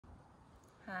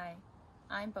Hi,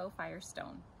 I'm Bo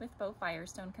Firestone with Bo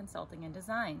Firestone Consulting and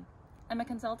Design. I'm a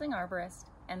consulting arborist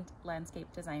and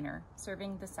landscape designer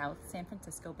serving the South San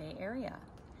Francisco Bay Area.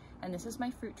 And this is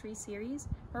my fruit tree series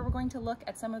where we're going to look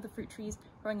at some of the fruit trees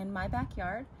growing in my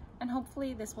backyard, and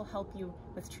hopefully this will help you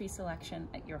with tree selection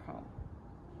at your home.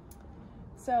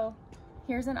 So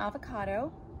here's an avocado.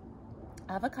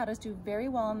 Avocados do very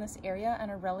well in this area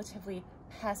and are relatively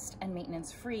pest and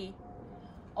maintenance free.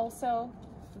 Also,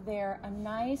 they're a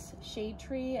nice shade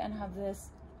tree and have this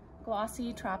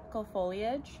glossy tropical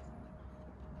foliage.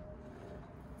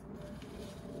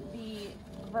 The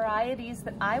varieties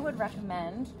that I would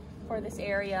recommend for this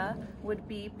area would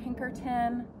be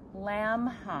Pinkerton Lamb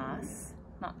Hass,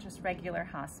 not just regular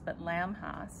Hass, but Lamb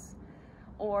Hass,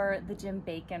 or the Jim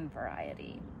Bacon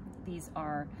variety. These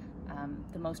are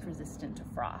the most resistant to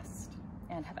frost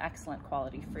and have excellent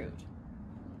quality fruit.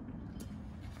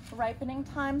 Ripening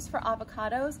times for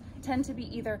avocados tend to be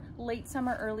either late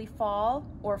summer, early fall,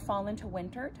 or fall into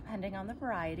winter, depending on the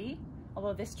variety,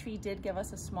 although this tree did give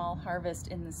us a small harvest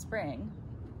in the spring.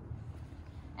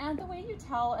 And the way you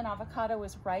tell an avocado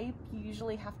is ripe, you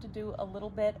usually have to do a little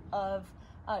bit of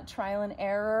trial and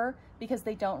error because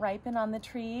they don't ripen on the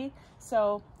tree.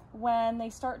 So when they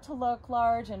start to look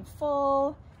large and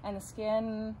full and the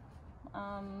skin,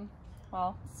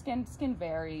 skin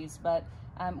varies, but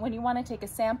when you want to take a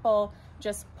sample,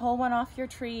 just pull one off your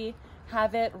tree,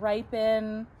 have it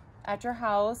ripen at your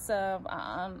house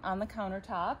on the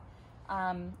countertop.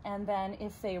 And then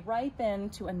if they ripen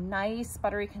to a nice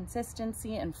buttery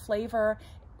consistency and flavor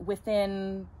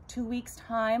within 2 weeks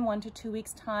time, 1 to 2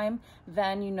 weeks time,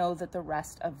 then you know that the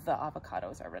rest of the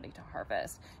avocados are ready to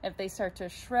harvest. If they start to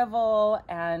shrivel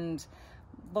and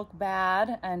look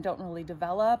bad and don't really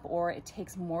develop, or it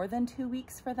takes more than 2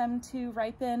 weeks for them to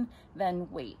ripen, then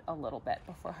wait a little bit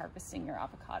before harvesting your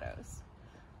avocados.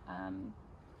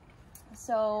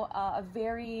 A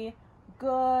very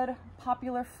good,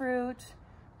 popular fruit.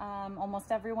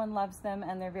 Almost everyone loves them,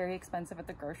 and they're very expensive at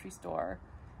the grocery store.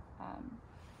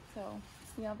 So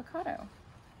it's the avocado.